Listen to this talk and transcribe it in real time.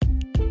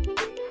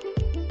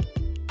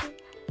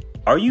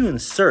Are you in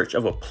search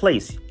of a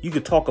place you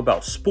could talk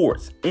about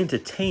sports,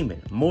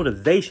 entertainment,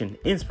 motivation,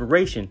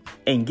 inspiration,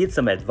 and get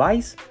some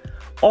advice?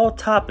 All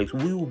topics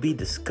we will be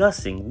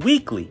discussing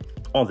weekly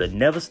on the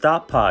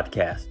NevaStop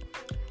podcast.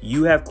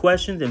 You have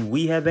questions and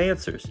we have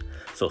answers.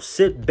 So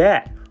sit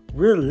back,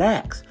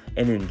 relax,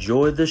 and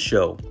enjoy the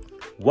show.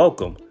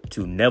 Welcome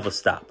to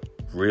NevaStop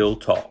Real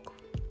Talk.